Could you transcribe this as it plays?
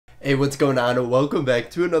Hey, what's going on? Welcome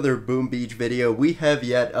back to another Boom Beach video. We have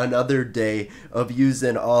yet another day of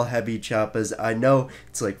using all heavy choppas. I know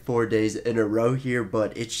it's like 4 days in a row here,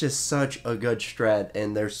 but it's just such a good strat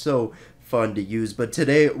and they're so fun to use. But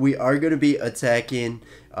today we are going to be attacking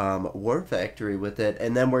War Factory with it,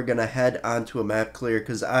 and then we're going to head onto a map clear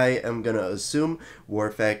because I am going to assume War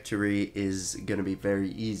Factory is going to be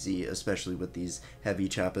very easy, especially with these heavy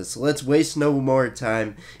choppas. So let's waste no more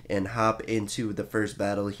time and hop into the first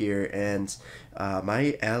battle here. And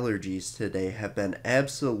my allergies today have been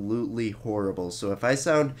absolutely horrible, so if I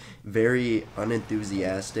sound very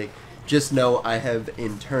unenthusiastic, just know I have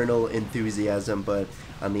internal enthusiasm, but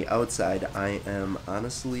on the outside I am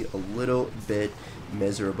honestly a little bit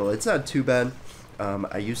miserable. It's not too bad.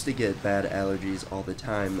 I used to get bad allergies all the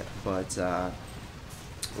time, but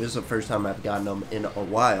this is the first time I've gotten them in a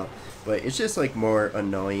while, but it's just like more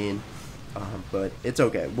annoying, but it's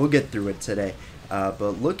okay. We'll get through it today.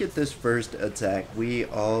 But look at this first attack. We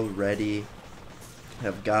already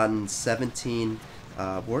have gotten 17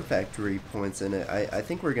 War Factory points in it. I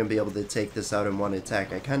think we're going to be able to take this out in one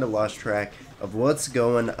attack. I kind of lost track of what's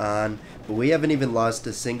going on, but we haven't even lost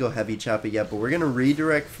a single heavy choppa yet. But we're going to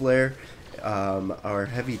redirect flare our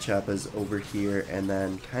heavy choppas over here and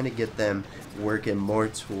then kind of get them working more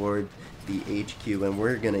toward the HQ, and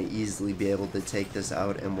we're going to easily be able to take this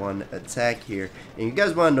out in one attack here. And you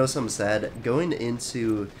guys want to know something sad? Going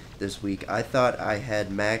into this week, I thought I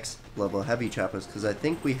had max level heavy choppas because I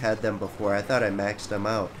think we had them before. I thought I maxed them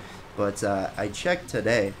out, but I checked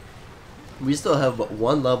today. We still have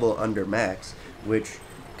one level under max, which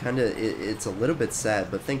kind of it's a little bit sad,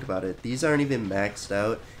 but think about it. These aren't even maxed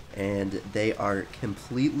out, and they are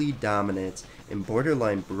completely dominant and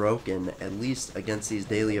borderline broken, at least against these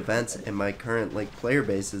daily events and my current like player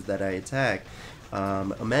bases that I attack.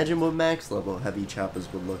 Imagine what max level heavy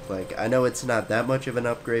choppas would look like. I know it's not that much of an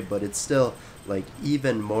upgrade, but it's still like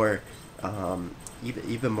even more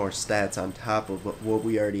even more stats on top of what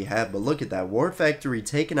we already have. But look at that, War Factory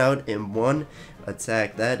taken out in one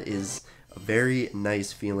attack. That is a very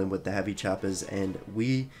nice feeling with the heavy choppas, and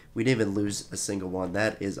we didn't even lose a single one.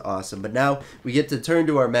 That is awesome. But now we get to turn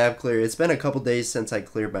to our map clear. It's been a couple days since I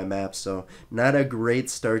cleared my map, so not a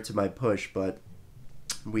great start to my push, but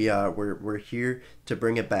we're here to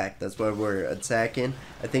bring it back. That's why we're attacking.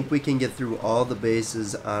 I think we can get through all the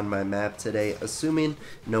bases on my map today, assuming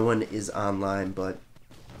no one is online. But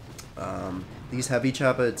these heavy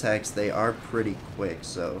choppa attacks, they are pretty quick,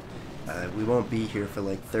 so we won't be here for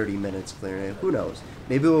like 30 minutes clearing it. Who knows?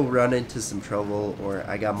 Maybe we'll run into some trouble, or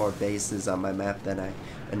I got more bases on my map than I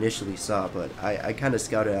initially saw, but I kind of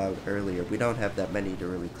scouted out earlier. We don't have that many to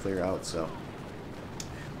really clear out, so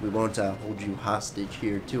we won't hold you hostage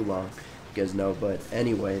here too long, you guys know. But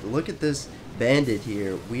anyway, look at this bandit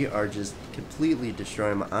here. We are just completely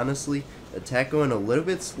destroying him. Honestly, attack going a little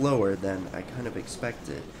bit slower than I kind of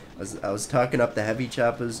expected. I was talking up the heavy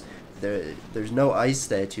choppas. There's no ice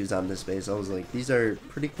statues on this base. I was like, these are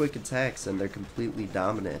pretty quick attacks and they're completely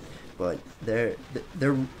dominant. But they're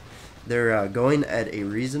going at a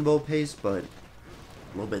reasonable pace, but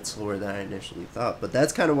a little bit slower than I initially thought. But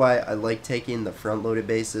that's kind of why I like taking the front loaded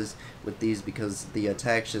bases with these, because the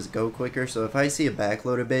attacks just go quicker. So if I see a back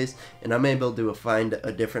loaded base and I'm able to find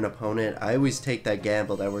a different opponent, I always take that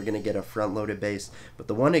gamble that we're going to get a front loaded base. But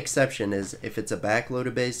the one exception is if it's a back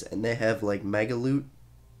loaded base and they have like mega loot,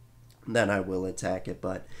 then I will attack it.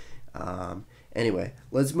 But anyway,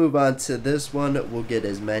 let's move on to this one. We'll get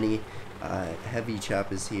as many heavy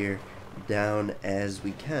choppas here down as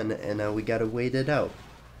we can, and now we gotta wait it out.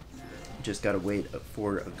 Just gotta wait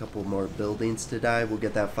for a couple more buildings to die. We'll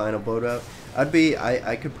get that final boat out.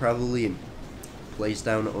 I could probably place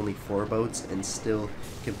down only 4 boats and still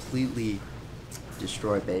completely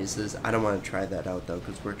destroy bases. I don't want to try that out though,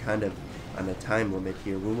 because we're kind of on a time limit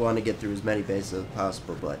here. We want to get through as many bases as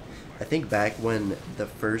possible. But I think back when the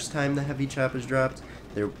first time the heavy choppas dropped,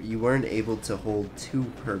 you weren't able to hold 2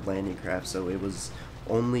 per landing craft, so it was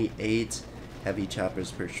only 8 heavy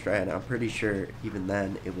choppers per strat. I'm pretty sure even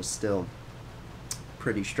then it was still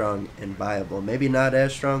pretty strong and viable. Maybe not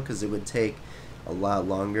as strong because it would take a lot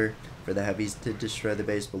longer for the heavies to destroy the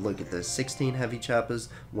base. But look at this, 16 heavy choppas,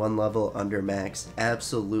 1 level under max,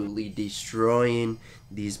 absolutely destroying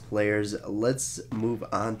these players. Let's move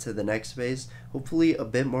on to the next base. Hopefully a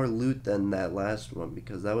bit more loot than that last one,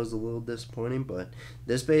 because that was a little disappointing. But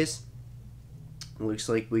this base looks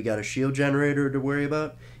like we got a shield generator to worry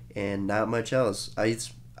about and not much else.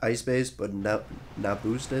 Ice base, but not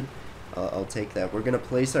boosted. I'll take that. We're going to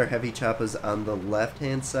place our heavy choppas on the left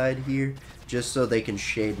hand side here, just so they can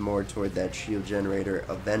shade more toward that shield generator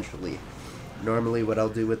eventually. Normally what I'll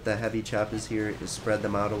do with the heavy choppas here is spread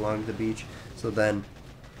them out along the beach, so then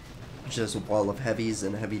just a wall of heavies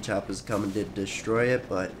and heavy choppas coming to destroy it.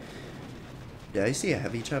 But did I see a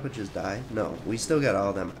heavy choppa just die? No, we still got all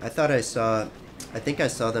of them. I think I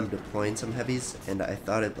saw them deploying some heavies, and I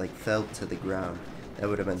thought it like fell to the ground. That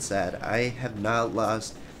would have been sad. I have not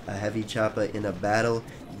lost a heavy choppa in a battle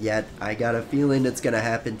yet. I got a feeling it's gonna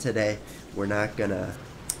happen today. We're not gonna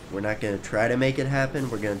try to make it happen.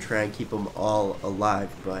 We're gonna try and keep them all alive,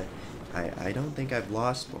 but I don't think I've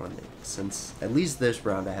lost one since at least this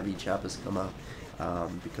round a heavy choppas come up,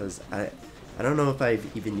 because I don't know if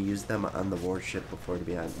I've even used them on the warship before, to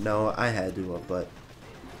be honest. No, I had to, but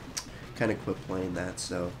kind of quit playing that,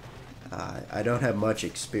 so I don't have much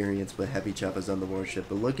experience with heavy choppas on the warship.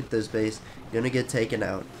 But look at this base, gonna get taken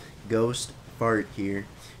out. Ghost Fart here,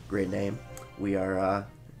 great name. We are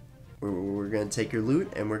we're gonna take your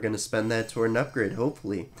loot and we're gonna spend that toward an upgrade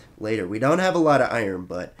hopefully later. We don't have a lot of iron,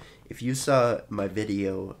 but if you saw my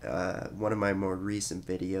video, one of my more recent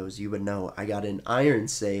videos, you would know I got an iron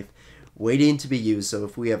safe waiting to be used. So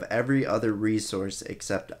if we have every other resource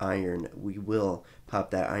except iron, we will pop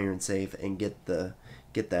that iron safe and get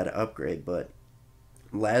that upgrade. But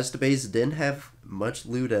last base didn't have much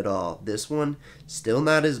loot at all. This one still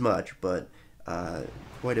not as much, but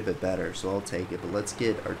quite a bit better, so I'll take it. But let's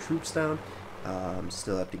get our troops down.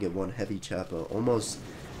 Still have to get one heavy choppa. Almost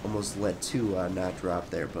let two not drop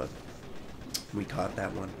there, but we caught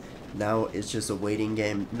that one. Now it's just a waiting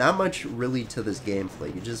game. Not much really to this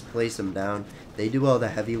gameplay. You just place them down. They do all the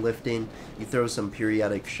heavy lifting. You throw some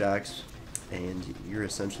periodic shocks and you're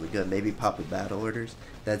essentially good. Maybe pop a battle orders.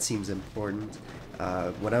 That seems important.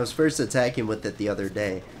 When I was first attacking with it the other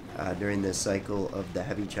day, during this cycle of the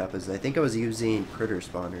heavy choppas, I think I was using critter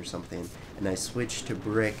spawn or something, and I switched to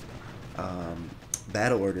brick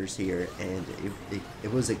battle orders here, and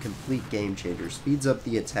it was a complete game changer. Speeds up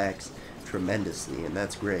the attacks tremendously, and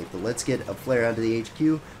that's great. But let's get a flare onto the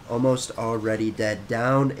HQ. Almost already dead.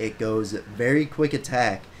 Down it goes. Very quick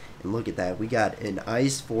attack, and look at that. We got an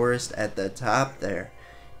ice forest at the top there.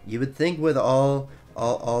 You would think with all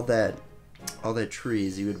that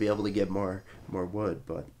trees you would be able to get more wood,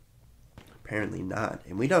 but apparently not.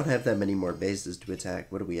 And we don't have that many more bases to attack.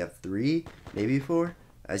 What do we have? 3? Maybe 4?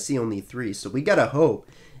 I see only 3, so we gotta hope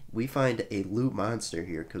we find a loot monster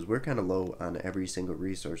here, because we're kind of low on every single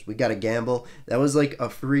resource. We gotta gamble. That was like a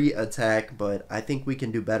free attack, but I think we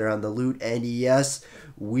can do better on the loot, and yes,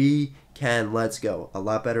 we can. Let's go. A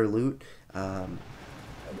lot better loot. I'm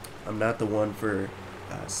not the one for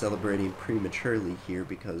celebrating prematurely here,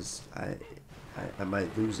 because I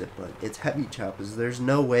might lose it, but it's heavy choppas. There's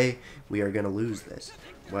no way we are gonna lose this.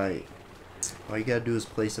 Why? All you gotta do is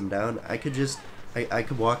place them down. I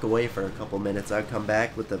could walk away for a couple minutes. I'd come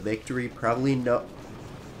back with a victory. Probably no.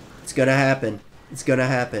 It's gonna happen. It's gonna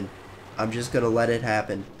happen. I'm just gonna let it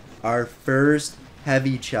happen. Our first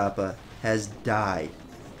heavy choppa has died.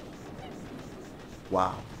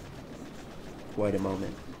 Wow. Quite a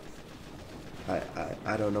moment.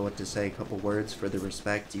 I don't know what to say. A couple words for the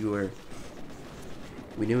respect.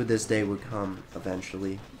 We knew this day would come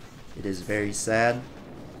eventually. It is very sad,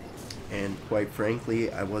 and quite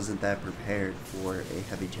frankly, I wasn't that prepared for a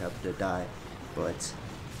heavy choppa to die. But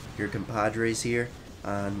your compadres here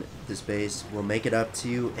on this base will make it up to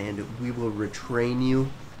you, and we will retrain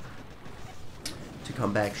you to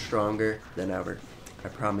come back stronger than ever. I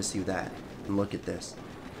promise you that. And look at this.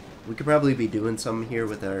 We could probably be doing something here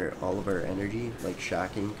with all of our energy, like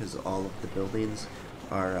shocking, because all of the buildings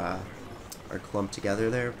are clumped together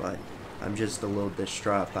there, but I'm just a little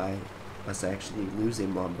distraught by us actually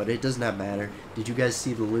losing one, but it does not matter. Did you guys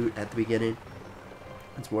see the loot at the beginning?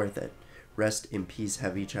 It's worth it. Rest in peace,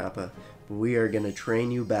 heavy choppa. We are gonna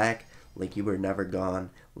train you back like you were never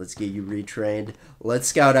gone. Let's get you retrained. Let's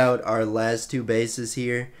scout out our last 2 bases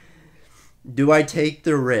here. Do I take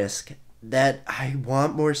the risk that I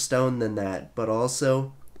want more stone than that, but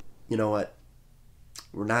also, you know what?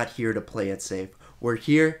 We're not here to play it safe. We're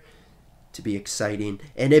here to be exciting,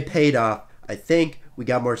 and it paid off. I think we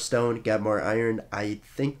got more stone, got more iron. I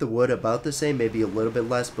think the wood about the same, maybe a little bit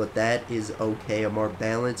less, but that is okay. A more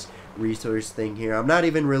balanced resource thing here. I'm not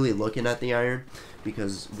even really looking at the iron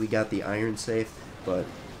because we got the iron safe, but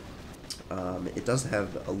it does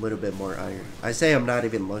have a little bit more iron. I say I'm not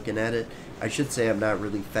even looking at it. I should say I'm not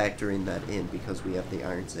really factoring that in because we have the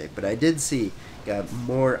iron safe, but I did see got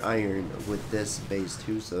more iron with this base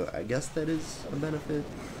too, so I guess that is a benefit,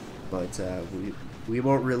 but we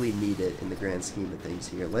won't really need it in the grand scheme of things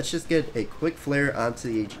here. Let's just get a quick flare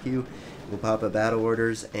onto the HQ. We'll pop a battle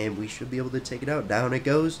orders, and we should be able to take it out. Down it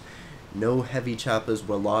goes. No heavy choppas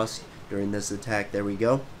were lost during this attack. There we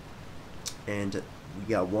go. And we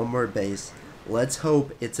got one more base. Let's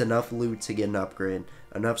hope it's enough loot to get an upgrade.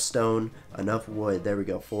 Enough stone, enough wood. There we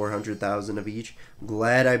go, 400,000 of each.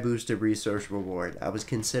 Glad I boosted resource reward. I was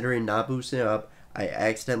considering not boosting it up. I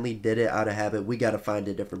accidentally did it out of habit. We got to find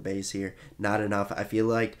a different base here. Not enough. I feel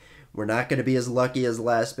like we're not going to be as lucky as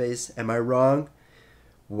last base. Am I wrong?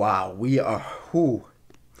 Wow, we are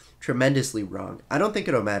tremendously wrong. I don't think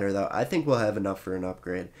it'll matter, though. I think we'll have enough for an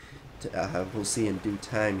upgrade. We'll see in due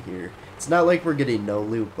time here. It's not like we're getting no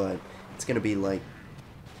loot, but it's going to be like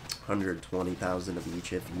 120,000 of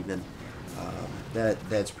each, if even.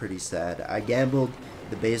 That's pretty sad. I gambled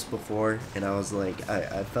the base before, and I was like,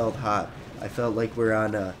 I felt hot. I felt like we're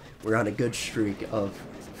on a good streak of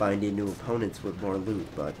finding new opponents with more loot,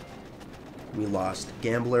 but we lost.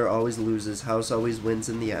 Gambler always loses. House always wins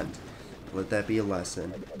in the end. Let that be a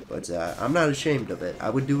lesson. But I'm not ashamed of it. I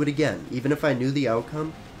would do it again. Even if I knew the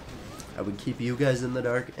outcome, I would keep you guys in the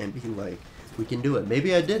dark and be like, we can do it.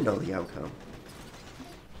 Maybe I did know the outcome.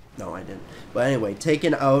 No, I didn't. But anyway,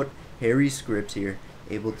 taking out Harry's script here.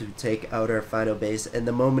 Able to take out our final base. And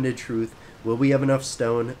the moment of truth. Will we have enough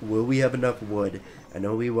stone? Will we have enough wood? I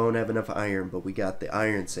know we won't have enough iron, but we got the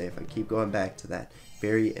iron safe. I keep going back to that.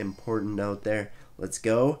 Very important note there. Let's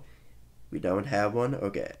go. We don't have one.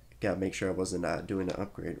 Okay. Gotta make sure I wasn't doing an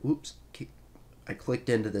upgrade. Oops. I clicked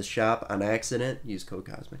into this shop on accident. Use code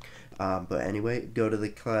Cosmic. But anyway, go to the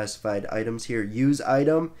classified items here. Use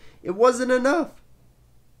item. It wasn't enough.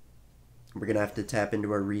 We're going to have to tap into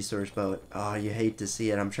our resource boat. Oh, you hate to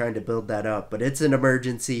see it. I'm trying to build that up, but it's an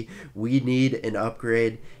emergency. We need an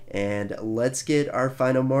upgrade, and let's get our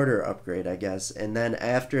final mortar upgrade, I guess. And then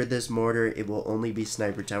after this mortar, it will only be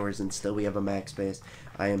sniper towers, and still we have a max base.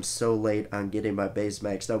 I am so late on getting my base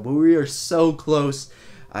maxed out, but we are so close.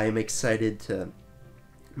 I am excited to,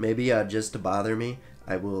 maybe just to bother me,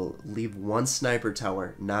 I will leave one sniper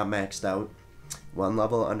tower not maxed out. One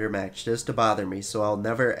level under max just to bother me, so I'll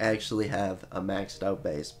never actually have a maxed out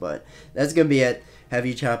base. But that's gonna be it.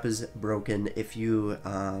 Heavy Choppas broken. If you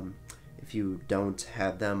don't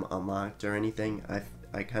have them unlocked or anything,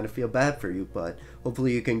 I kind of feel bad for you, but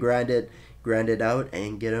hopefully you can grind it out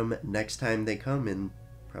and get them next time they come in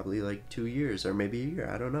probably like 2 years or maybe a year.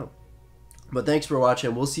 I don't know. But thanks for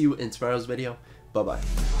watching. We'll see you in tomorrow's video. Bye bye.